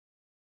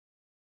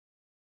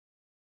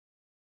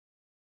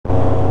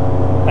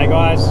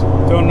guys,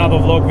 doing another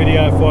vlog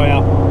video for you.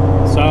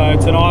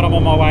 So tonight I'm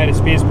on my way to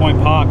Spears Point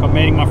Park. I'm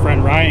meeting my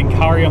friend Ray and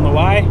Curry on the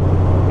way,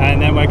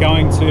 and then we're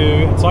going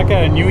to, it's like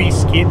a Newy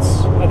Skids,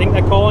 I think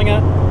they're calling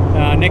it,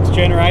 next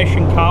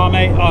generation car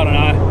meet. I don't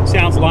know,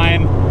 sounds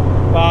lame.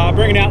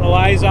 Bringing out the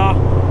laser.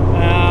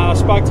 I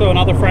spoke to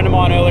another friend of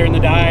mine earlier in the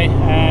day,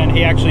 and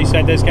he actually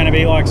said there's going to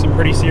be like some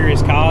pretty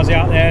serious cars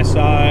out there,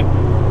 so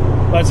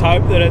let's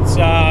hope that it's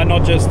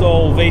not just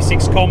all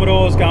V6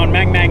 Commodores going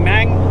mang mang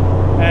mang,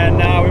 and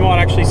we might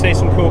actually see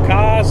some cool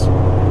cars,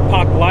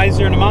 park the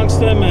laser in amongst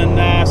them,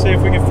 and see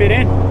if we can fit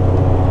in.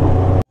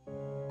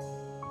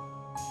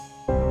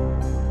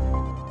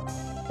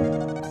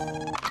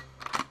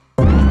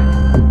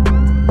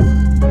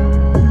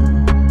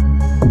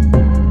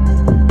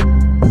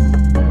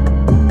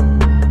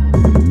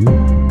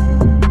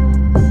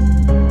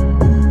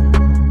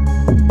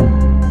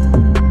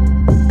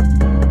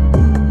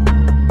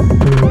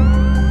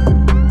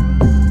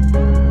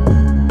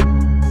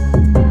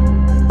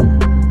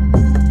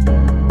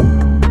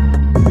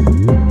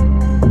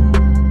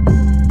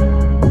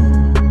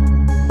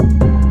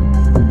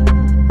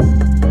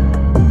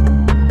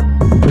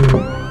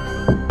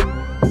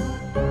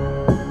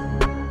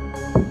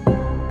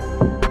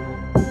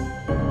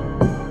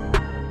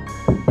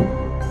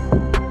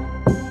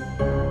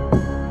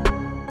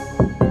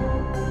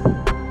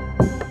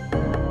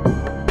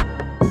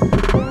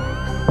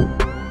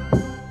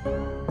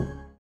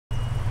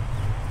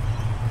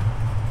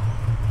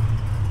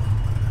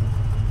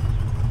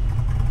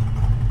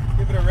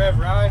 Rev,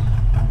 Ray.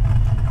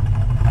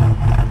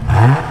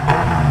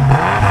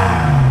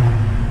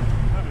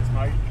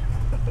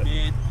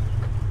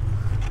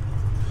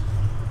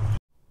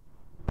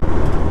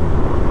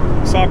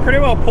 So I pretty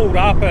well pulled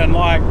up, and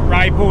like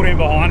Ray pulled in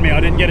behind me.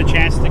 I didn't get a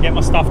chance to get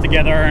my stuff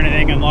together or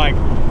anything, and like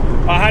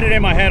I had it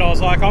in my head. I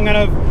was like, I'm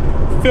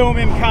gonna film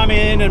him come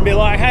in and be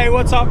like, hey,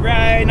 what's up,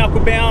 Ray?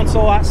 Knuckle bounce,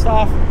 all that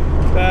stuff.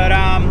 But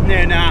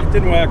yeah, nah,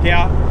 didn't work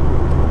out.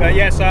 But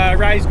yeah, so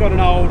Ray's got an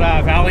old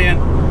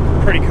Valiant,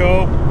 pretty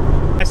cool.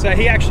 So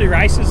he actually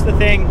races the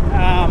thing.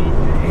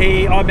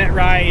 I met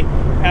Ray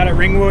out at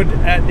Ringwood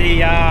at the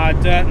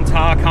Dirt and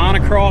Tar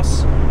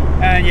Carnacross,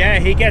 and yeah,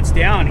 he gets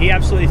down. He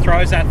absolutely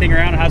throws that thing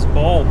around and has a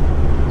ball.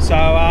 So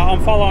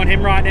I'm following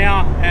him right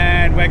now,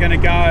 and we're going to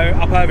go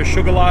up over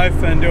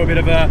Sugarloaf and do a bit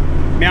of a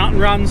mountain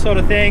run sort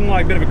of thing,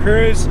 like a bit of a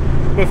cruise,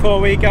 before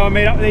we go and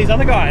meet up with these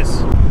other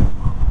guys.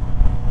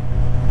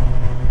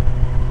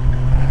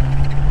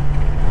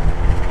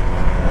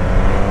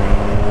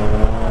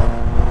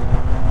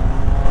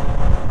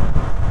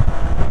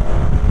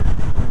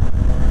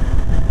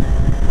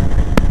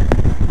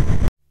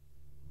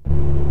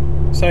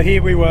 So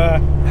here we were,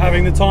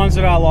 having the times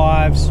of our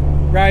lives.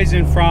 Ray's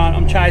in front,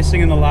 I'm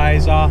chasing in the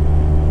laser,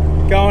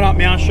 going up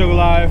Mount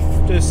Sugarloaf,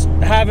 just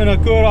having a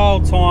good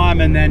old time,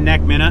 and then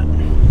neck minute,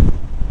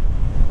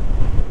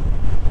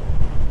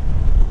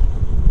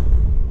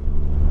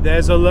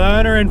 there's a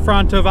learner in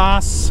front of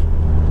us.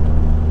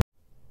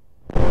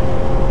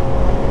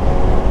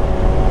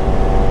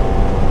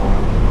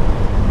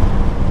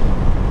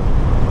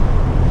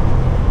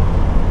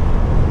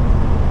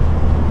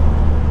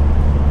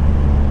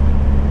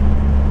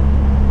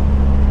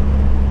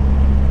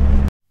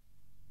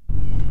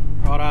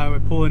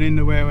 Pulling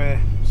into where we're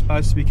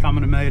supposed to be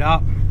coming to meet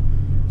up.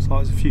 Looks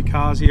like there's a few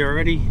cars here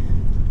already.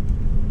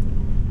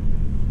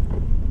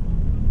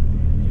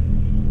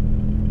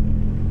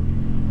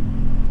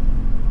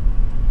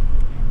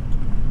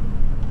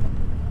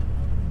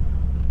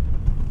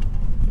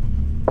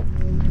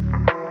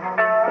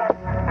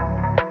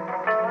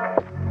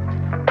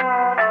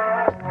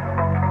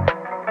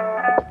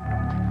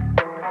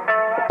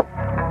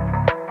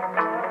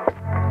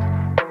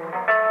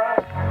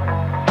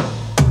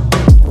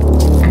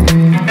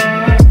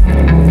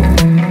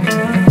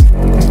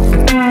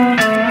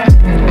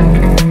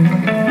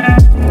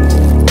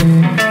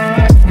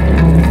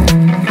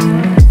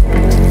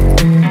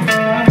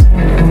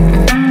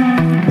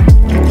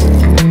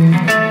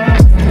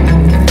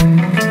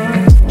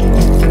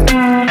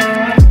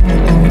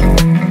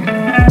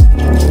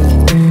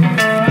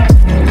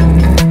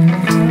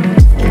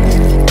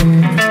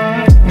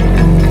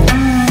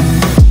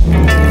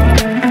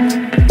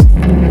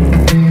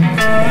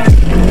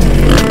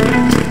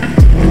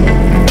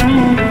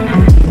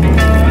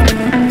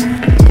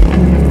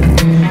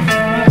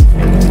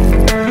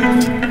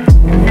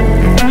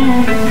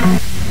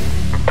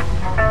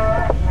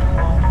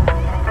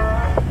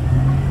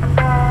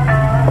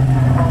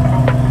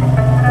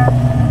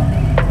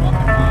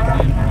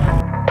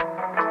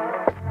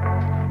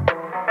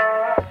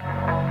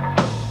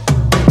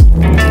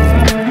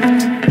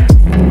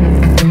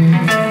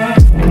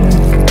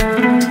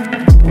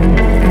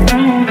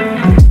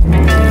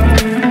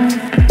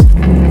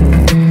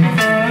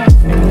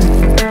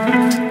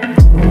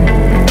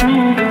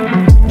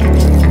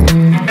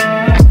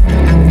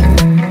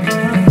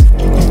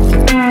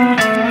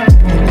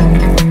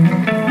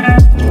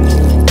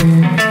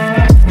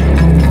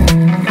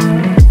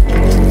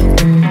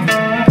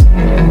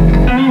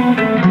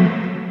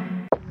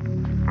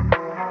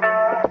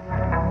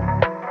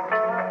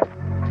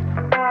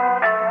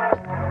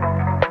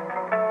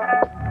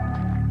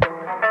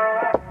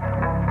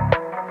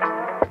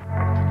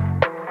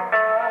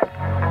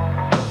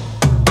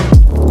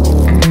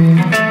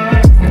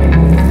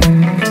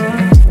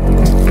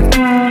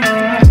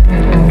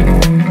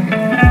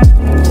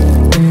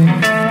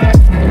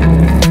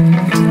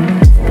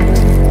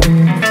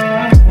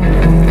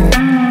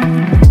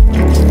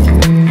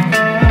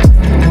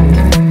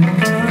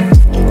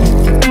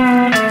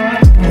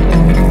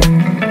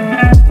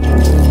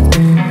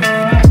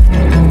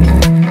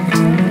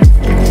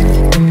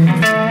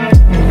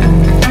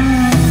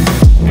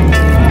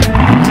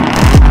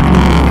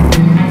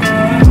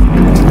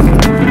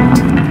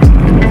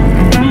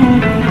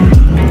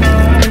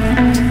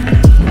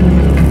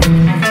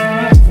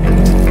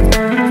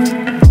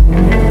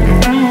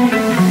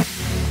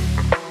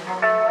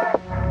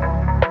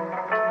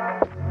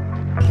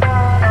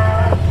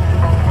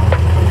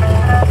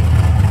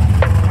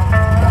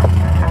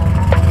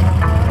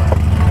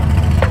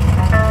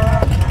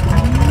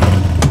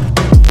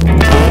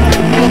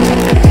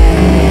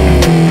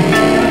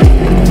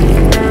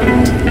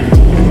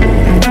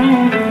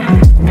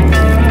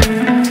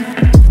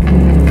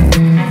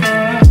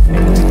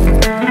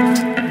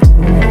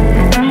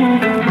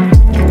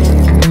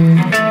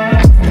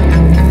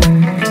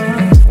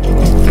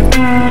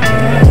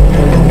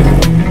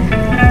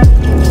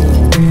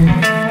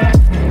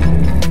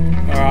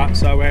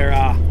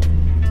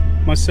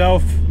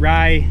 myself,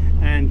 Ray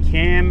and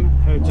Cam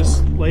are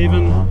just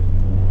leaving.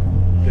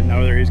 Didn't know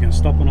whether he was going to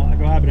stop or not, that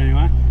guy, but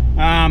anyway.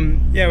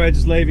 Yeah, we're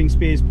just leaving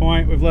Spears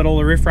Point. We've let all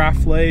the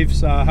riffraff leave,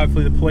 so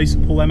hopefully the police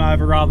will pull them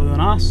over rather than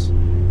us.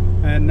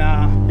 And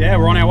yeah,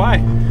 we're on our way,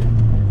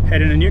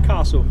 heading to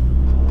Newcastle.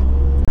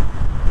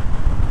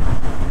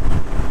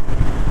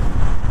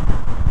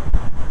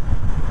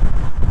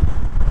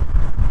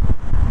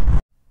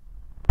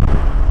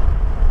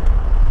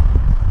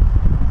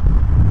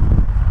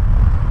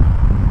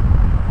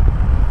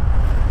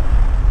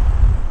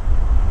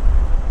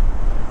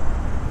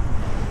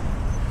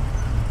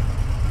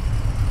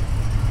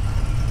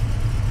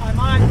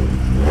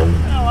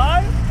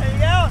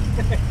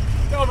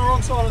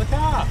 Side of the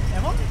car.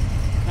 Am I?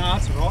 No,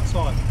 that's the right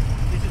side.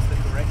 This is the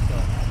correct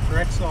side.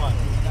 Correct side. I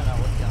don't know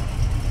what's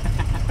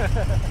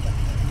going on.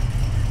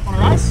 Want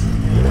to race?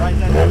 Yeah, race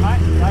that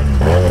mate.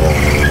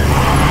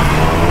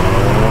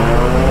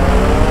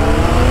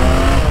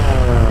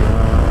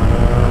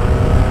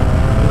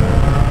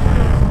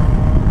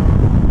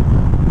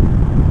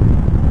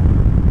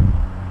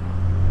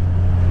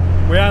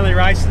 We only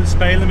race the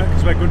speed limit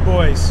because we're good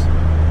boys.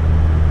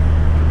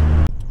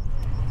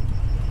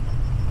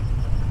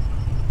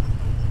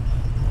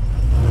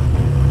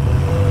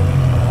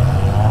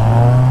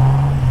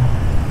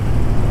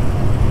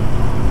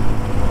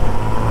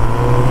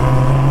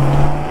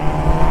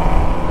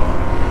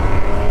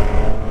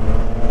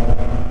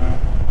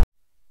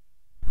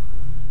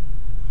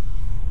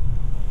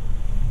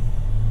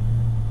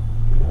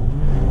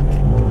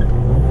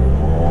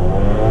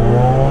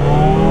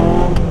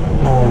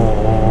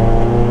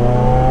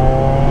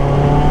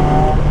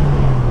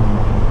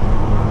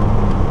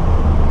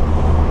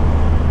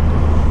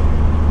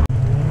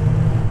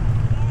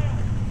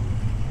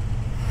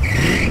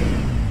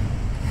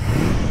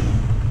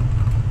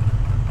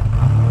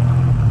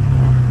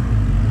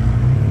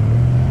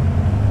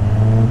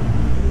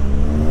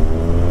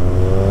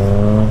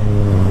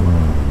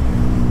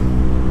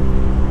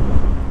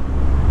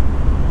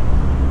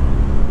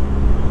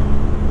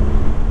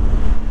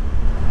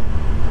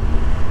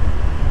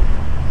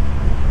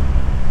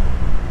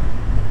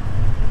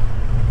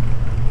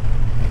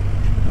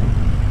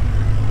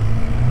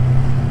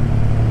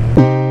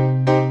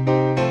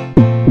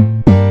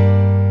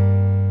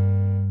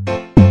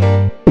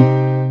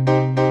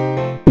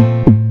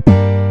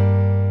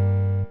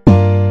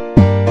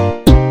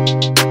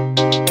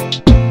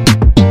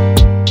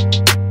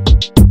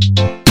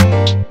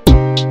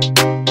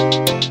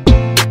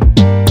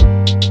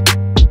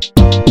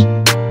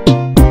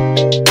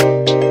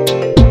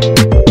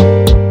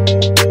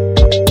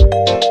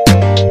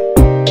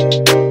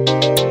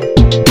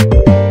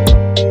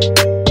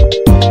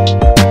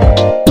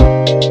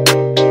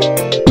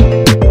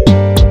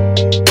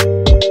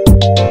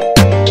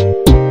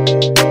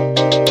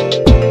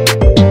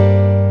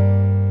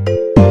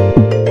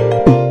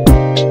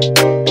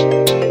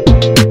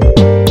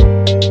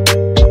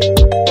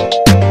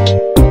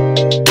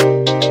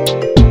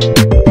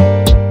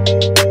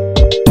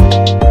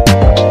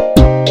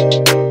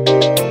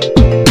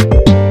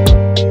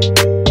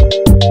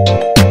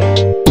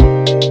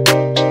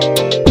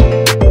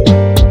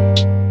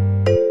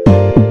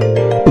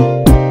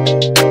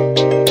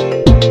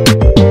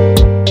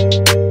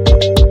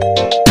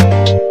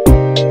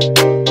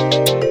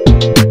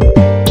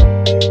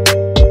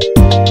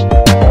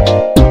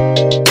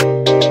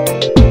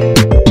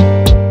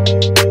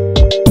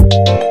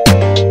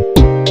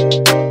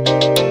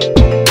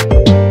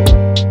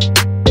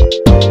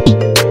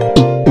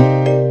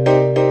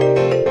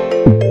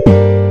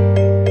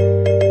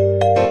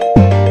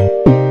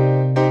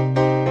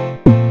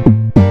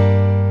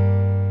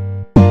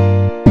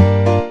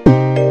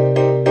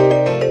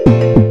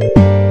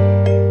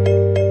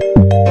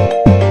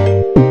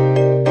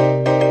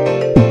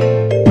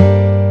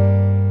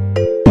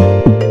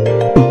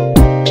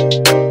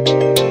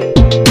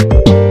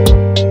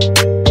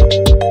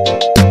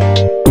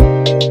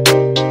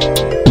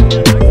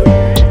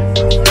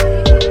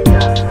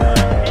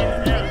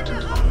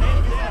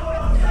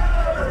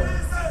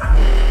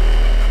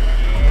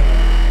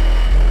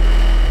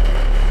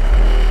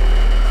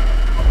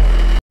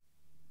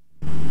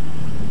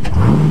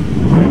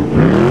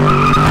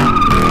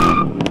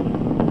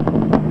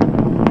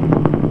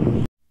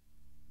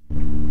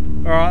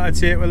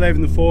 That's it, we're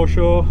leaving the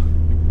foreshore.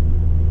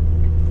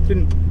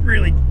 Didn't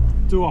really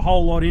do a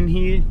whole lot in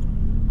here,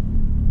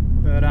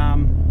 but yeah,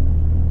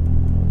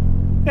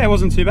 it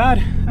wasn't too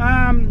bad.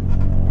 Oh,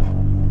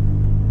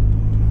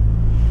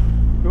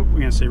 we're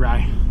gonna see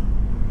Ray.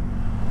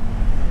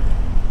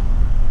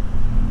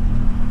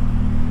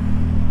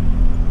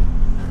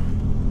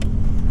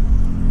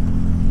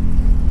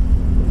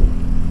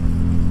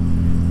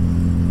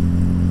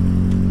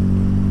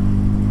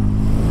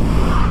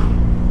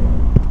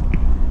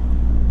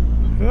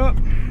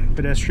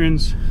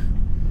 Pedestrians.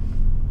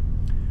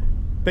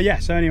 But yeah,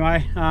 so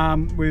anyway,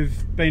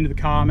 we've been to the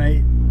car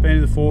meet,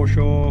 been to the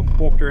foreshore,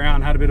 walked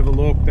around, had a bit of a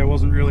look. There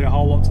wasn't really a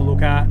whole lot to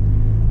look at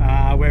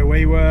where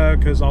we were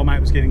because old mate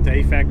was getting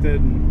defected,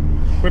 and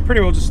we're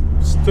pretty well just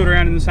stood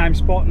around in the same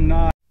spot and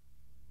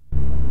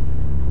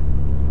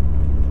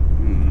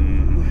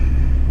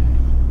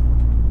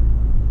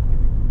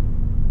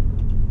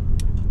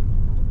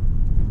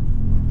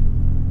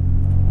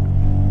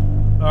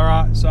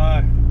Alright,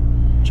 so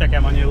check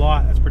out my new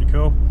light, that's pretty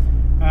cool.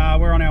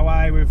 We're on our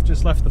way, we've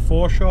just left the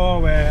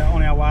foreshore, we're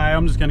on our way.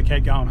 I'm just going to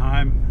keep going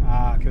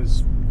home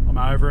because I'm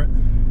over it.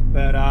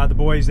 But the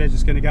boys, they're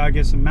just going to go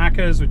get some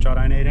Maccas, which I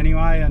don't eat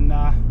anyway, and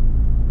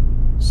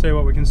see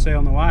what we can see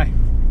on the way.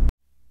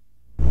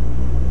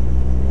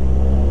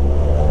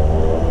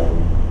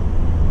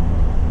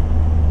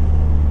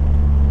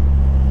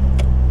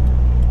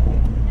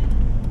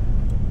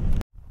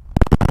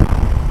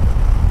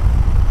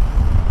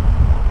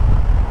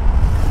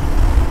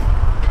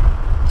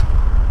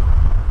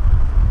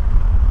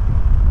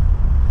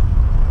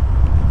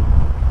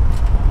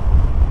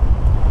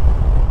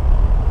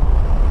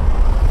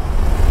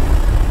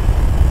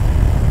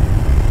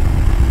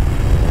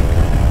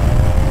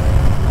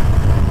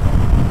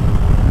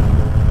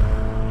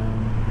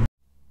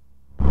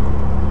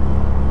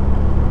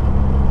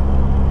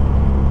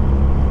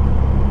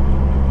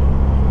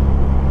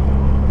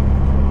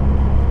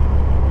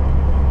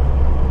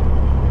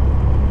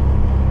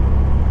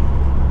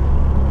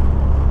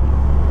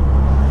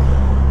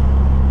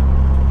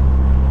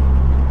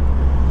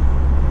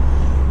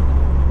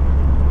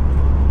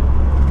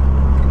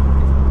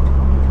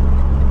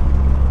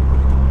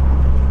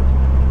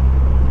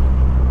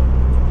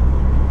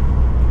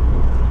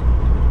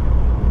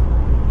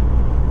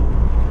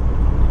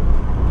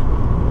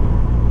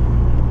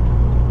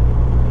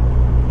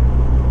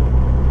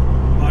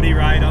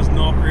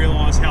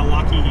 How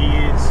lucky he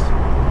is.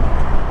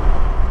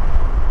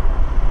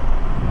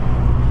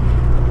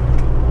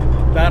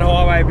 That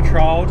highway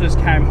patrol just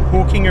came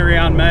hooking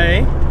around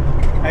me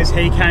as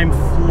he came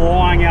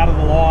flying out of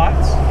the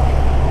lights.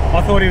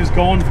 I thought he was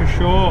gone for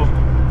sure.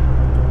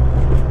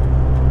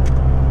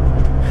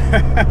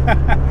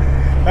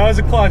 That was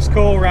a close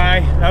call,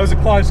 Ray. That was a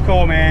close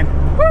call, man.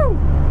 Woo!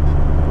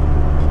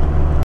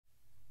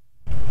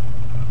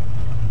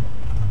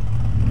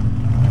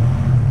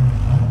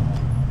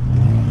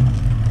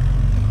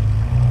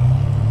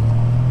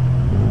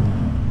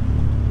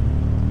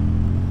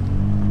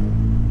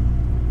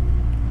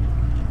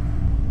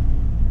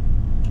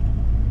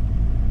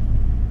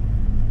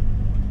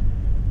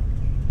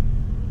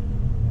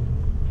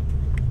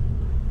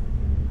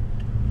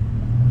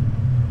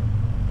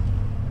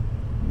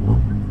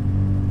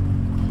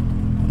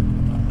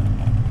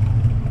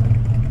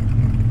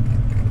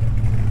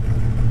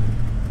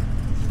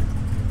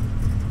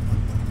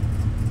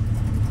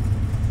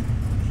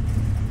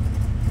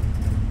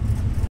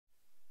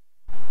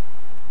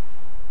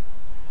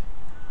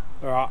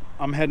 Alright,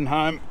 I'm heading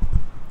home.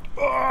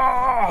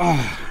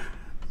 Oh,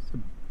 it's a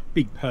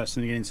big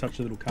person to get in such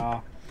a little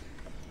car.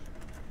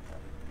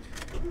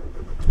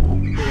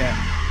 But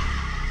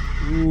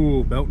yeah.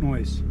 Ooh, belt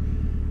noise.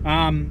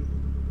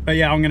 But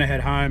yeah, I'm gonna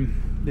head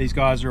home. These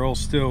guys are all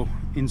still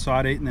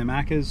inside eating their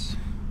Maccas.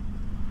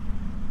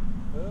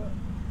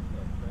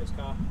 Race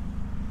car.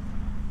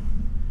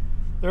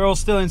 They're all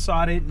still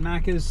inside eating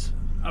Maccas.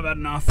 I've had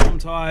enough, I'm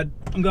tired.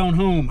 I'm going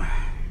home.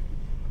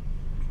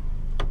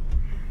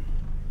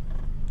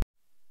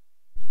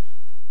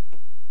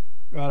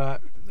 Righto,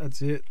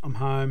 that's it, I'm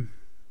home.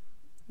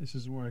 This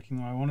isn't working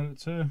the way I wanted it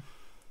to.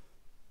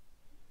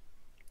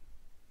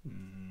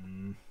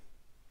 There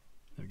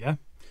we go.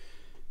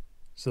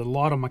 So the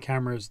light on my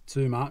camera is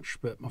too much,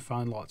 but my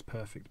phone light's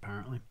perfect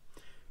apparently.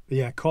 But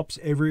yeah, cops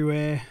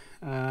everywhere.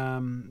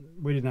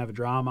 We didn't have a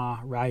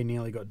drama. Ray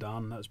nearly got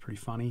done, that was pretty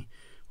funny.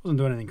 Wasn't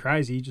doing anything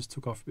crazy, he just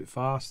took off a bit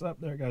fast. Oh,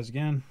 there it goes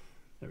again.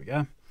 There we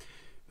go.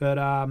 But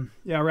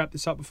yeah, I'll wrap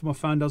this up before my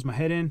phone does my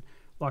head in.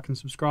 Like and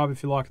subscribe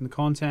if you're liking the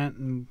content,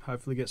 and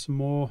hopefully get some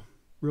more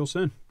real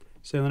soon.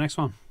 See you in the next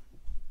one.